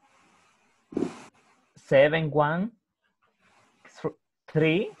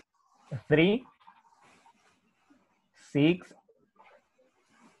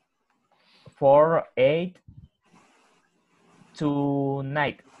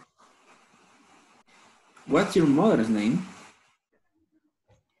What's your mother's name?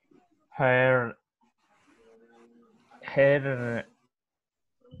 Her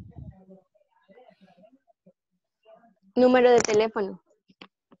Número de teléfono.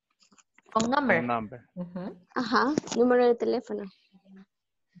 Phone number. Phone number. Ajá, número de teléfono.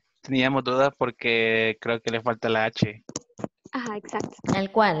 Teníamos dudas porque creo que le falta la H. Ajá, exacto.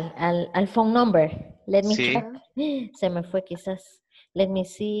 ¿Al cuál? Al phone number. Let me Sí. check. Se me fue quizás. Let me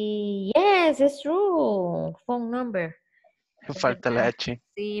see. Yes, it's true. Phone number. Falta la H.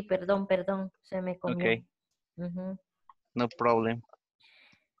 Sí, perdón. Se me comió. Ok. No problem.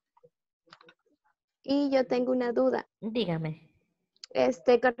 Y yo tengo una duda. Dígame.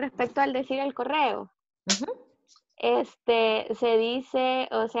 Con respecto al decir el correo. Se dice,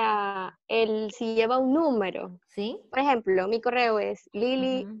 o sea, si lleva un número. Sí. Por ejemplo, mi correo es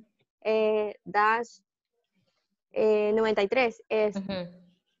Lili dash 93. ¿Es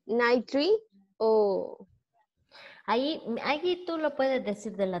 93 o...? Ahí tú lo puedes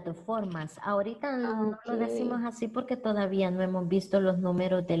decir de las dos formas. Ahorita no lo decimos así porque todavía no hemos visto los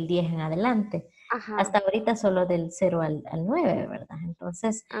números del 10 en adelante. Ajá. Hasta ahorita solo del 0 al 9, ¿verdad?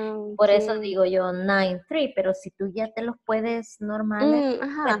 Entonces, por eso digo yo 93, pero si tú ya te los puedes normales,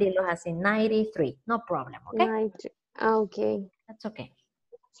 pues dilos así, 93, no problem, ¿ok? 93. Ok. That's okay.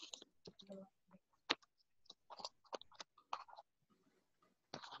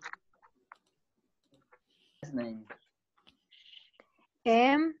 Name.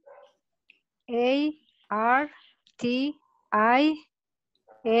 M-A-R-T-I-N-E-C.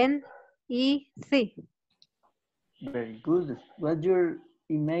 Very good. What's your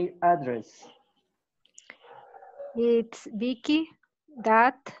email address? It's Vicky.mo6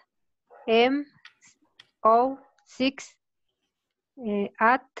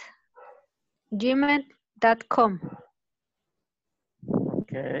 at gmail.com.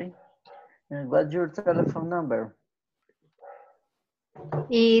 Okay. And what's your telephone number?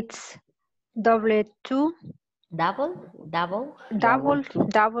 It's double two. Double.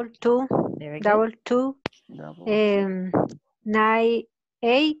 Very good.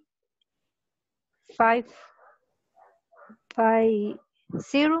 985550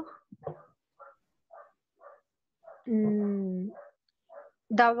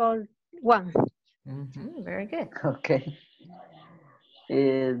 double one. Very good. Okay.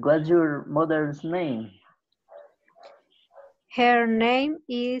 What's your mother's name? Her name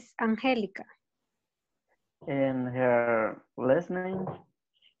is Angelica. And her last name?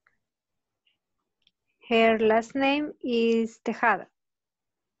 Her last name is Tejada.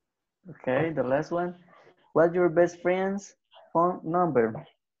 Okay, the last one. What's your best friend's phone number?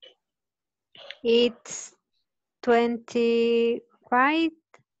 It's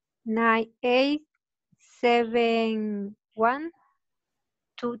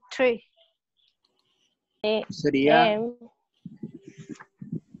 25987123. Sería,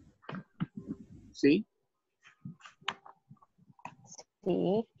 ¿sí?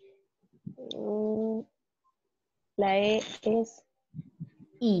 Sí. La E es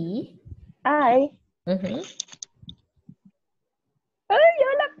I. I. Ay,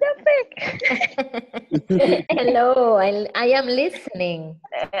 hola, profe. Hello, I am listening.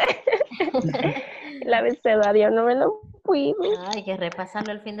 El abecedario no me lo fui. Hay que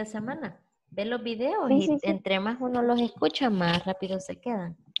repasarlo el fin de semana. Ve los videos Sí, y sí, sí. entre más uno los escucha, más rápido se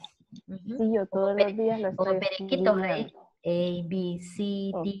quedan. Sí, yo todos los días lo estoy Periquitos ahí. escribiendo. A, B,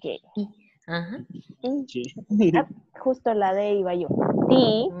 C, D, Okay. E. Ajá. Ah, justo la D iba yo.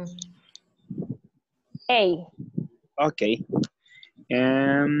 D. A. Okay.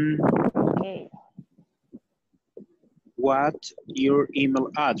 Okay. What's your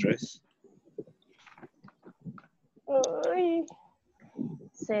email address? Uy.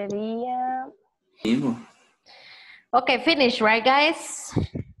 Sería. Okay, finish, right, guys?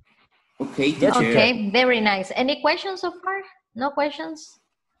 Okay, teacher. Okay, very nice. Any questions so far? No questions?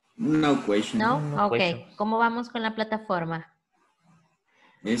 No question. No? No Okay. question. ¿Cómo vamos con la plataforma?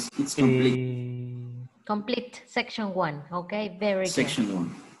 It's complete. Complete, section 1. Okay, very good. Section 1.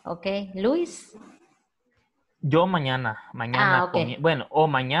 Okay, Luis? Yo mañana okay. bueno, o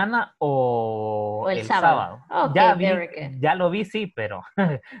mañana o el sábado. Okay, very good. Ya lo vi, sí, pero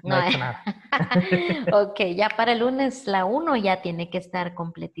no he hecho nada. Ok, ya para el lunes la 1 ya tiene que estar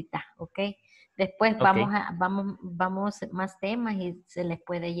completita, ok. Después vamos más temas y se les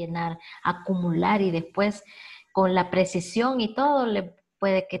puede llenar, acumular y después con la precisión y todo le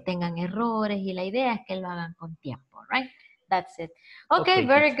puede que tengan errores y la idea es que lo hagan con tiempo, right? That's it. Okay,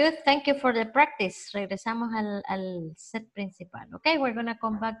 very good. Thank you for the practice. Regresamos al set principal. Okay, we're going to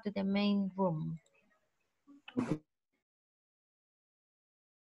come back to the main room.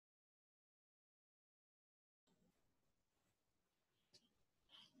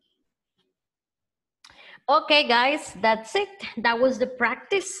 Okay, guys, that's it. That was the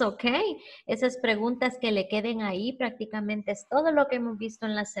practice, okay? Esas preguntas que le queden ahí prácticamente es todo lo que hemos visto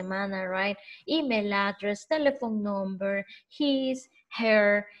en la semana, right? Email address, telephone number, his,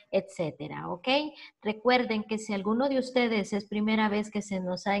 her, etcétera, ¿ok? Recuerden que si alguno de ustedes es primera vez que se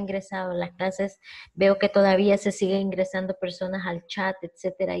nos ha ingresado en las clases, veo que todavía se sigue ingresando personas al chat,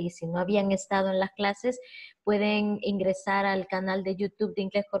 etcétera, y si no habían estado en las clases, pueden ingresar al canal de YouTube de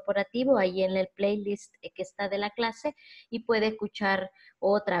Inglés Corporativo, ahí en el playlist que está de la clase, y puede escuchar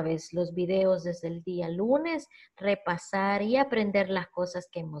otra vez los videos desde el día lunes, repasar y aprender las cosas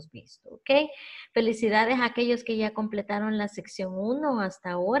que hemos visto, ¿ok? Felicidades a aquellos que ya completaron la sección 1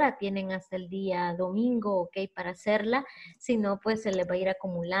 hasta ahora, tienen hasta el día domingo, ¿ok? Para hacerla, si no, pues se les va a ir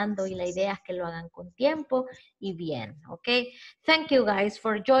acumulando y la idea es que lo hagan con tiempo y bien, ¿ok? Thank you guys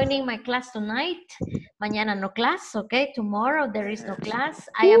for joining my class tonight. Mañana no class, ¿ok? Tomorrow there is no class.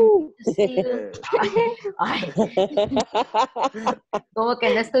 I am going to see you. Ay. Como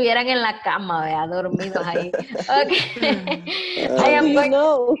que no estuvieran en la cama, vea, dormidos ahí. Okay. I am going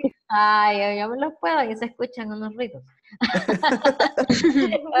to... Ay, yo me los puedo y se escuchan unos ruidos.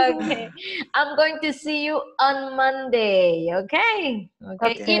 Okay. I'm going to see you on Monday, okay?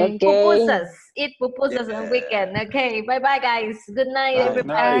 Eat pupusas. Eat pupusas on weekend, okay? Bye-bye, guys. Good night,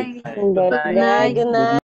 everybody. Good night.